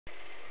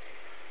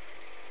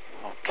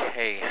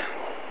Okay.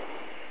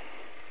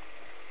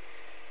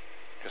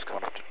 Just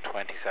going up to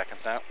 20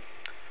 seconds now.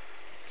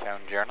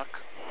 Count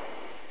Jernock.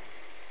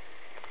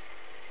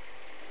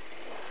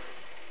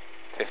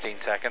 15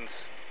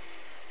 seconds.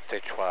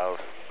 Stage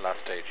 12, last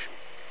stage.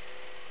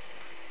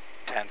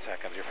 10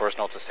 seconds. Your first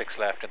note's a 6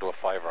 left into a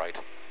 5 right.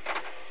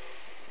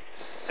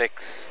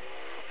 6,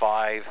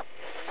 5,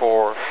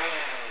 4,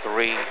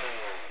 3,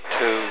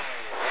 2,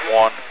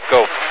 1,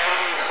 go.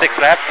 6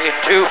 left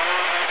into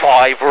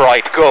 5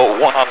 right, go.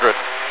 100.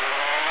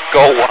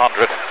 Go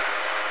 100.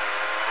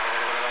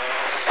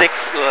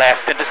 6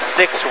 left into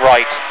 6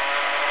 right.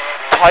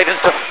 Tightens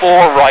to 4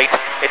 right.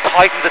 It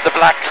tightens at the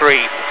black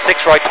tree.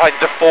 6 right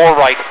tightens to 4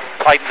 right.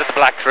 Tightens at the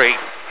black tree.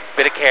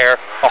 Bit of care.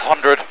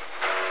 100.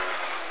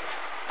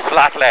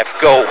 Flat left.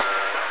 Go.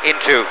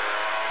 Into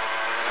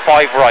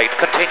 5 right.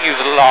 Continues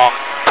long.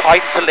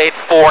 Tightens to late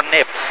 4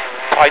 nips.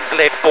 Tightens to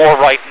late 4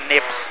 right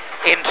nips.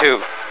 Into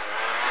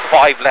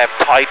 5 left.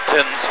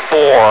 Tightens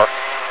 4.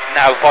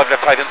 Now 5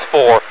 left tightens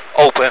 4.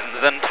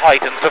 Opens and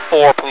tightens to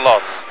 4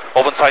 plus.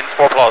 Opens tightens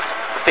 4 plus.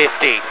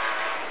 50.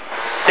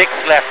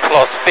 6 left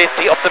plus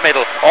 50 up the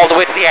middle, all the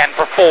way to the end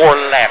for 4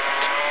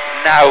 left.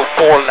 Now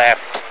 4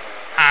 left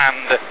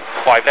and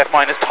 5 left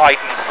minus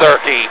tightens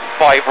 30.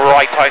 5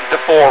 right tightens to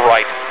 4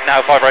 right.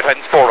 Now 5 right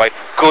tightens 4 right.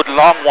 Good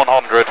long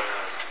 100.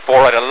 4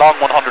 right, a long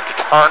 100 to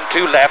turn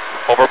 2 left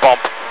over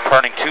bump.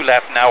 Turning 2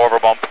 left now over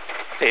bump.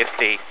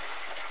 50.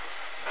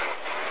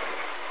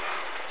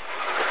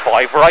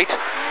 5 right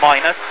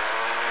minus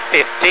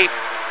 50.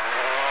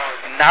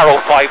 Narrow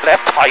 5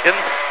 left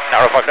tightens.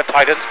 Narrow 5 left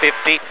tightens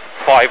 50.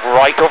 5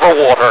 right over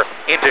water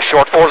into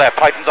short 4 left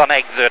tightens on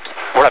exit.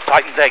 4 left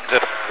tightens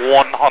exit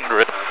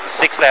 100.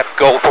 6 left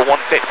go for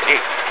 150.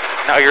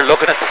 Now you're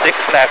looking at 6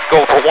 left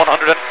go for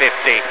 150.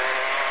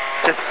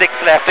 To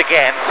 6 left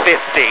again 50.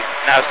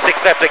 Now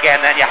 6 left again,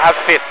 then you have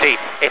 50.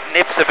 It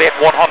nips a bit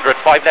 100.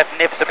 5 left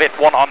nips a bit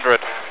 100.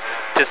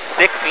 To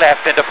 6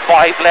 left into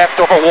 5 left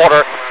over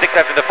water. 6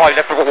 left into 5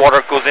 left over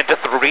water goes into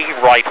 3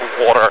 right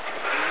water.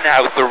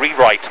 Now 3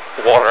 right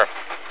water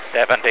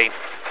 70.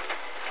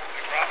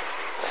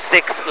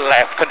 6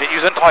 left,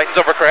 continues and tightens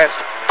over crest,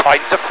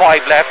 tightens to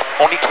 5 left,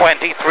 only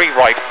 23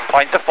 right,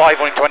 tightens to 5,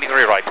 only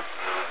 23 right,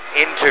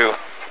 into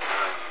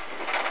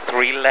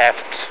 3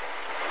 left,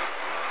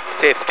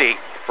 50,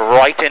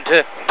 right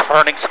into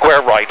turning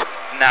square right,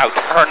 now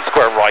turn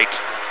square right,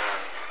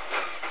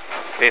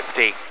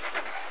 50,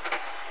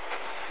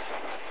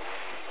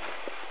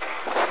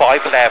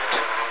 5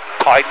 left,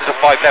 tightens to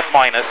 5 left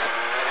minus,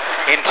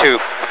 into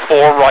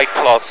 4 right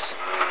plus,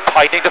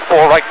 tightening to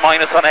 4 right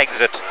minus on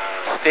exit,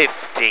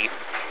 50.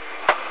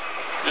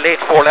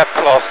 Late 4 left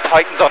plus,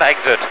 tightens on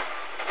exit.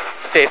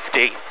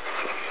 50.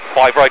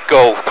 5 right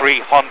go,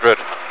 300.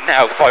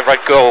 Now 5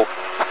 right go,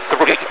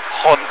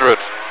 300.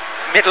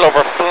 Middle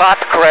over flat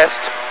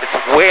crest. It's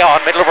way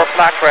on, middle over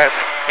flat crest.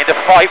 Into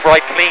 5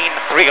 right clean,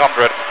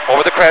 300.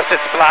 Over the crest,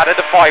 it's flat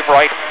into 5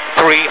 right,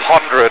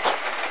 300.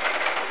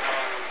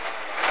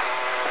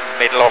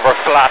 Middle over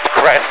flat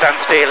crest and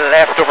stay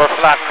left over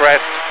flat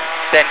crest.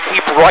 Then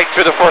keep right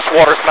through the first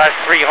water splash,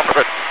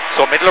 300.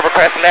 So middle over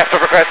crest, left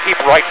over crest, keep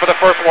right for the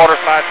first water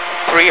splash,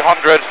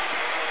 300.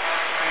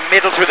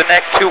 Middle through the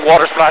next 2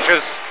 water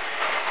splashes.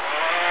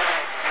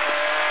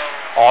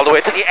 All the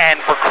way to the end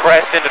for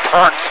crest into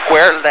turn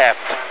square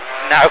left.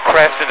 Now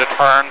crest into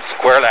turn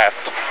square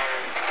left.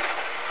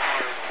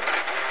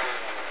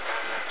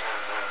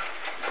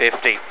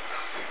 50.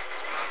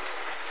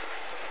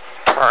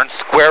 Turn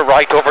square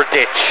right over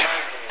ditch.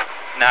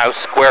 Now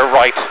square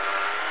right.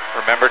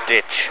 Remember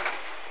ditch.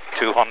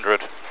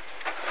 200.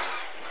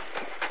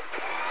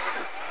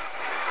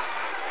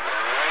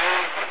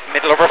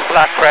 Middle over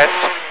flat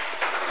crest,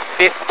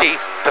 50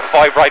 to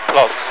 5 right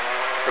plus.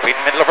 Repeat,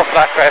 middle over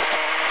flat crest,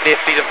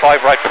 50 to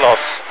 5 right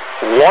plus.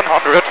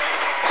 100,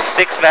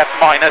 6 left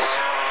minus,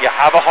 you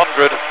have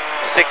 100.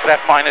 6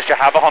 left minus, you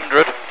have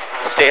 100.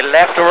 Stay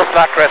left over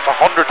flat crest,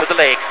 100 to the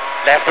lake.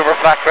 Left over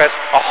flat crest,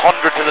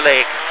 100 to the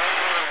lake.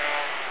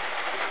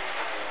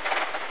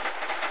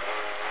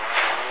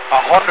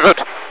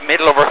 100,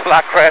 middle over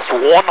flat crest,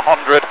 100.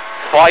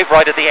 5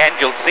 right at the end,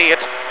 you'll see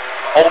it.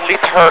 Only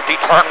 30,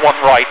 turn 1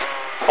 right.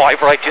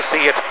 5 right, you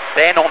see it.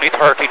 Then only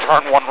 30,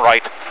 turn 1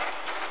 right.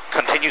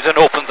 Continues and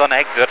opens on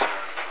exit.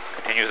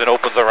 Continues and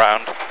opens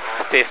around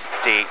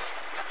 50.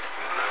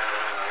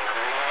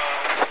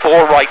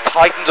 4 right,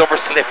 tightens over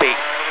slippy.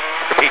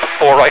 Repeat,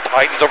 4 right,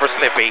 tightens over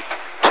slippy.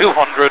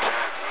 200.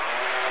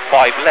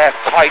 5 left,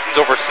 tightens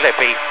over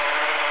slippy.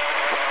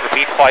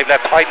 Repeat, 5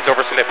 left, tightens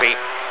over slippy.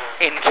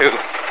 Into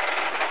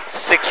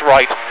 6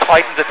 right,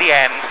 tightens at the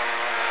end.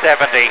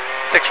 70.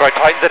 6 right,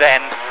 tightens at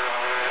end.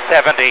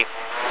 70.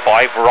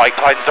 5 right,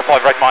 tightens to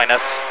 5 right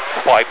minus.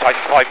 5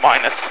 tightens 5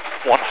 minus.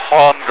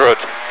 100.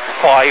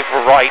 5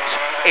 right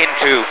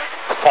into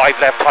 5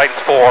 left tightens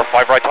 4.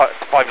 5 right,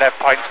 5 left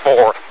tightens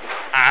 4.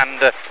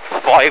 And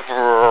 5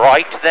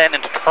 right then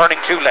into turning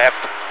 2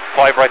 left.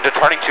 5 right into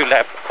turning 2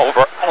 left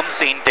over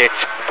unseen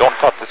ditch. Don't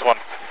cut this one.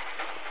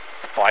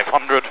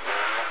 500.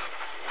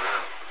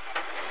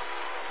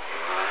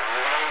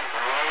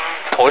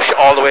 push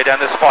all the way down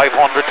this 500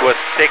 to a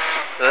 6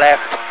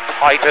 left,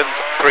 tightens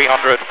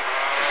 300,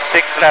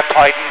 6 left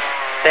tightens,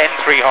 then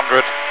 300,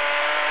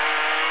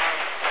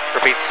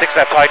 repeat, 6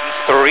 left tightens,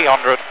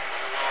 300,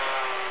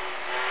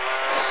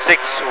 6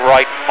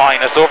 right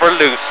minus over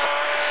loose,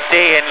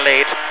 stay in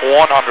late,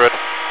 100,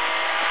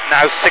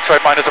 now 6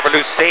 right minus over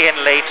loose, stay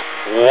in late,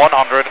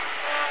 100,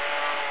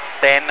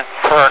 then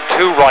turn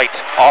 2 right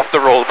off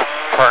the road,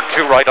 turn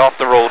 2 right off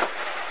the road,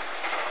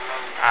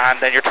 and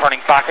then you're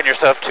turning back on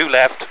yourself 2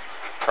 left,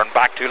 turn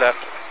back 2 left,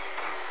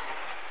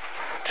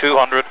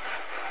 200,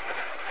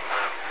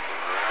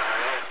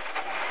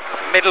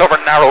 middle over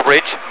narrow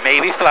bridge,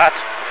 maybe flat,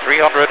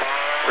 300,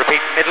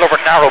 repeat, middle over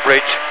narrow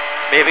bridge,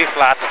 maybe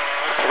flat,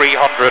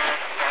 300,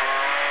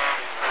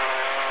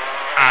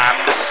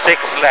 and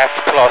 6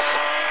 left plus,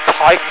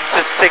 tightens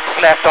to 6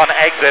 left on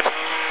exit,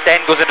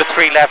 then goes into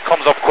 3 left,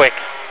 comes up quick,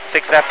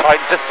 6 left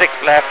tightens to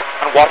 6 left,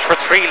 and watch for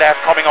 3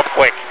 left coming up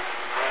quick,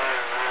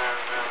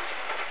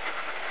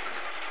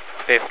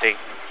 50,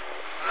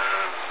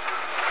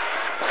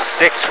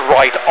 6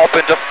 right up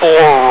into 4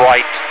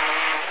 right,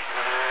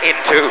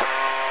 into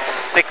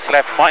 6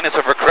 left minus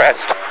over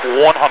crest,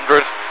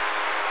 100,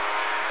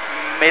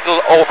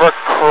 middle over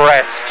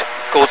crest,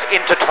 goes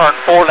into turn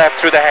 4 left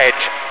through the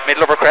hedge,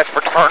 middle over crest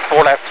for turn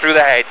 4 left through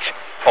the hedge,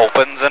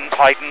 opens and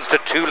tightens to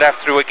 2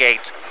 left through a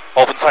gate,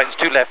 opens, tightens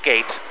 2 left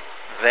gate,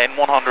 then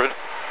 100,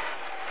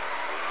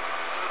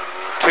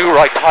 2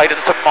 right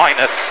tightens to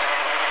minus,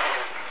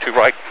 2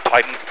 right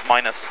tightens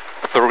minus,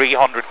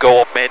 300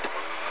 go up mid,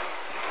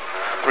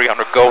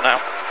 300 go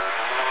now,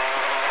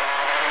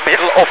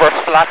 middle over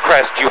flat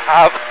crest, you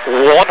have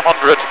 100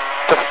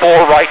 to 4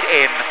 right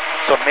in,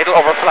 so middle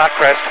over flat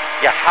crest,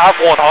 you have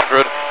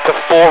 100 to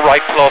 4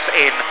 right plus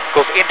in,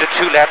 goes into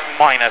 2 left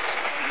minus,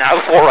 now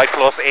 4 right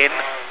plus in,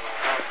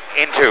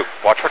 into,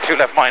 watch for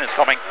 2 left minus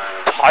coming,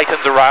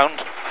 tightens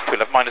around, 2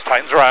 left minus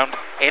tightens around,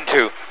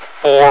 into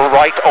 4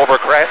 right over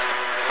crest,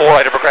 4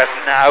 right over crest,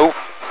 now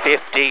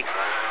 50,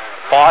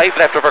 5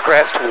 left over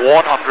crest,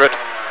 100,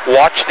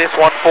 watch this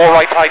one, 4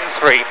 right tightens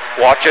 3,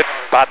 watch it,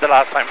 bad the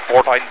last time,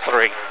 4 tightens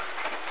 3,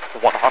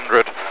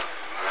 100,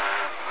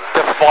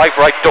 to 5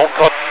 right don't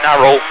cut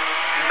narrow,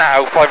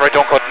 now 5 right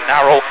don't cut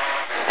narrow,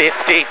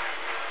 50,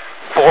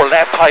 4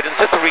 left tightens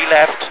to 3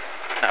 left,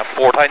 now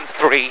 4 tightens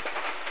 3,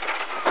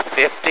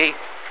 50,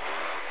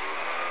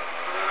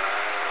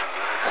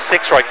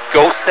 6 right,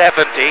 go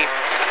 70,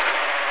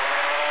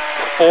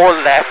 4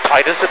 left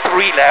tightens to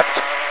 3 left,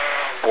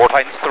 4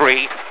 tightens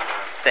 3,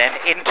 then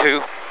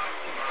into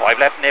 5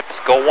 left nips,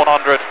 go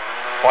 100,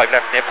 5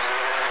 left nips,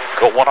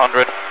 go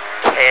 100,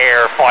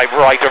 care, 5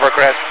 right over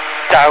crest,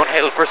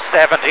 downhill for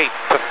 70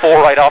 to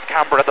 4 right off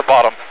camber at the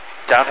bottom,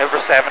 downhill for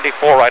 70,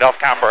 4 right off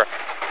camber,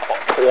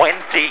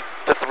 20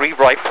 to 3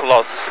 right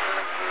plus,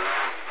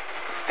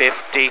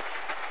 50,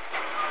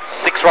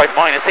 6 right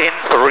minus in,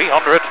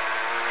 300,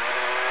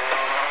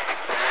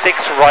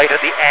 6 right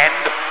at the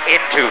end,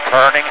 into,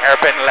 turning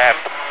hairpin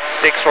left,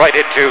 6 right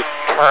into,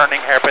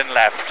 turning hairpin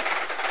left,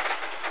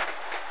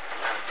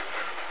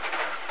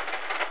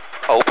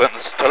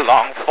 opens to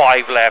long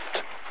 5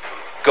 left,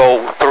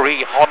 go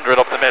 300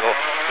 up the middle,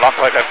 long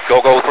 5 left,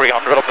 go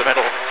 300 up the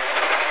middle,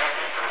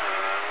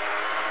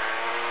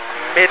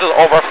 middle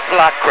over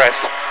flat crest,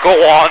 go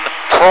on,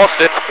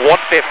 trust it,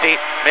 150,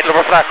 middle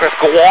over flat crest,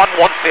 go on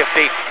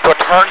 150, to a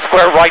turn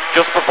square right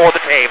just before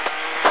the tape,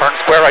 turn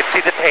square right, see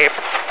the tape,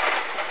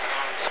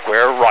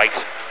 square right,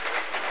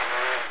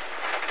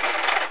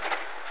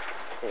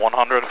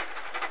 100,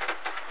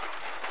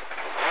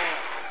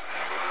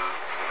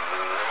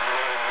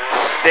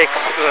 6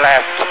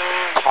 left,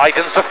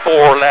 tightens to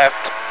 4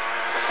 left,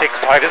 6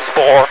 tightens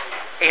 4,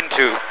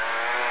 into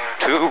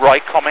 2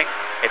 right coming,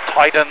 it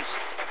tightens,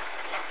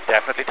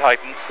 definitely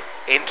tightens,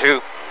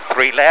 into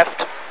 3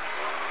 left,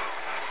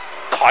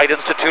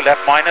 tightens to 2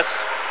 left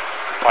minus,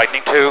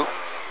 tightening 2,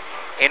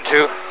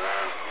 into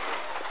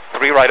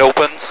 3 right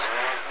opens,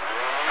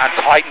 and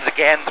tightens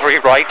again 3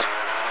 right,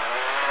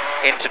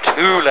 into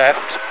 2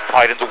 left,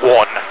 tightens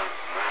 1,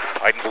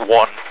 tightens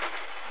 1,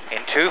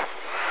 into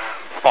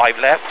 5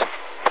 left,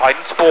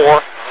 tightens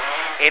 4,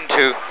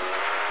 into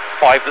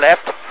 5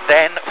 left,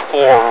 then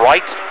 4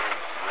 right,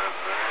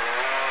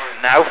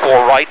 now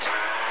 4 right,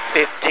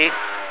 50,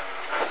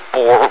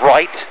 4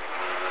 right,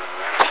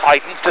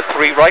 tightens to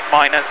 3 right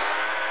minus,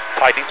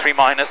 tightening 3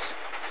 minus,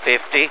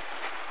 50,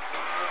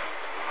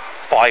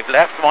 5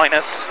 left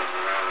minus,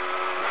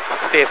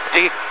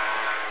 50,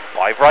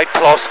 5 right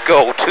plus,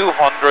 go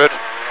 200,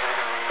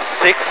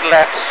 6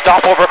 left,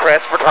 stop over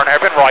crest for turn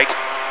hairpin right,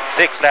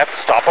 6 left,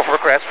 stop over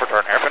crest for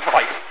turn hairpin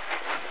right,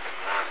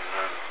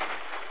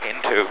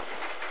 into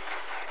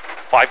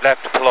 5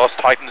 left plus,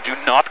 tightens, do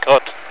not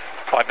cut,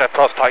 5 left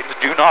plus, tightens,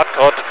 do not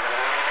cut,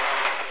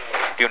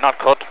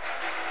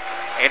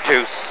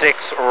 into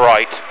 6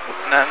 right,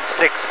 and then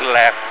 6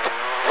 left,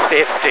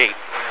 50,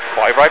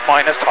 5 right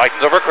minus,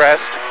 tightens over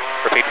crest,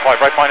 repeat, 5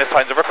 right minus,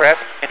 tightens over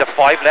crest, into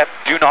 5 left,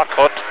 do not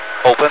cut,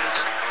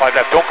 opens, 5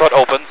 left, don't cut,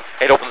 opens,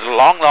 it opens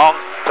long, long,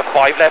 to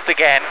 5 left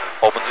again,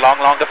 opens long,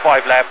 long to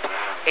 5 left,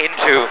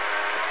 into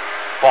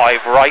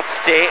 5 right,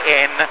 stay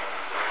in,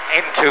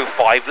 into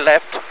 5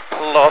 left,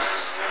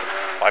 plus,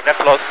 5 left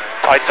plus,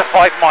 tightens to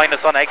 5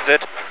 minus on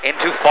exit,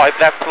 into 5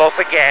 left plus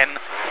again,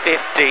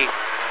 50,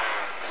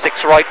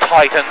 6 right,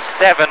 tightens,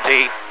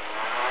 70,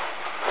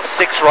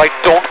 6 right,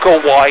 don't go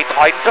wide,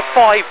 tightens to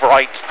 5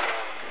 right,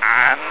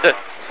 and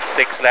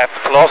 6 left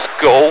plus,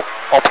 go,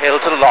 uphill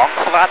to long,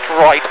 flat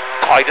right,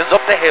 tightens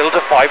up the hill to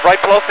 5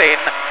 right plus in,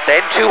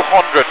 then 200,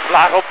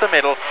 flat up the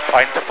middle,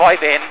 tightens to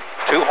 5 in,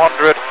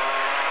 200,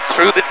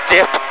 through the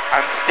dip,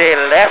 and stay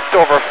left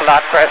over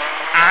flat crest,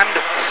 and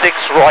 6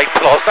 right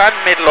plus, and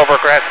middle over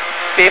crest,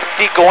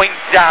 50 going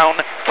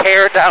down,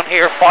 care down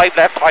here, 5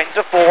 left, tightens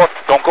to 4,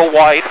 don't go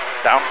wide,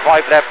 down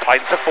 5 left,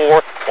 tightens to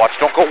 4, watch,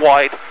 don't go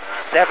wide,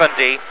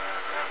 70,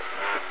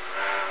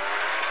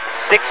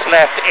 6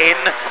 left in,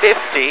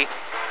 50,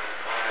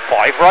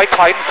 5 right,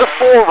 tightens to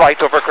 4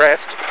 right over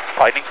crest,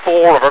 tightening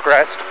 4 over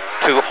crest,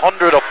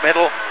 200 up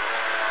middle,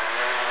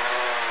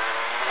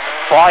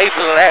 5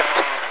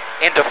 left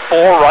into 4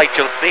 right,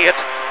 you'll see it,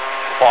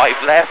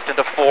 5 left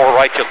into 4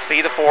 right, you'll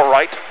see the 4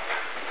 right,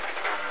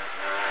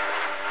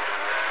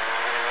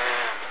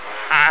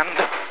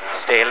 and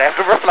stay left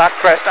over flat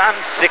crest,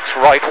 and 6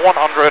 right,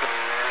 100,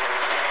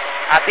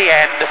 at the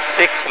end,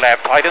 6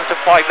 left, tightens to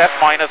 5 left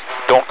minus,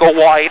 don't go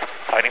wide,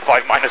 tightening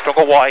 5 minus, don't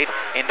go wide,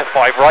 into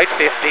 5 right,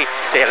 50,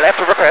 stay left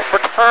over crest for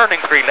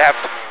turning 3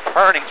 left,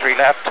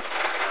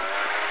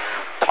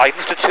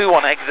 tightens to 2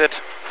 on exit,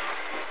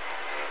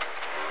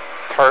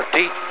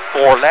 30,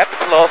 4 left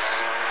plus,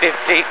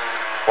 50,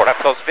 4 left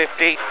plus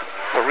 50,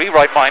 3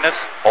 right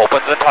minus,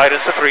 opens and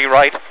tightens to 3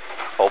 right,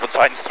 opens,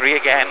 tightens 3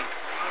 again,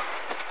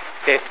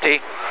 50,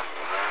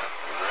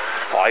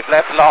 5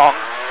 left long,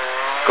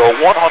 go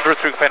 100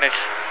 through finish.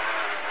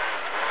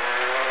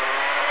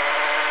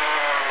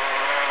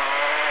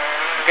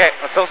 Okay,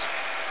 that's us.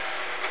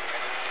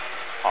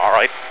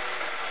 Alright.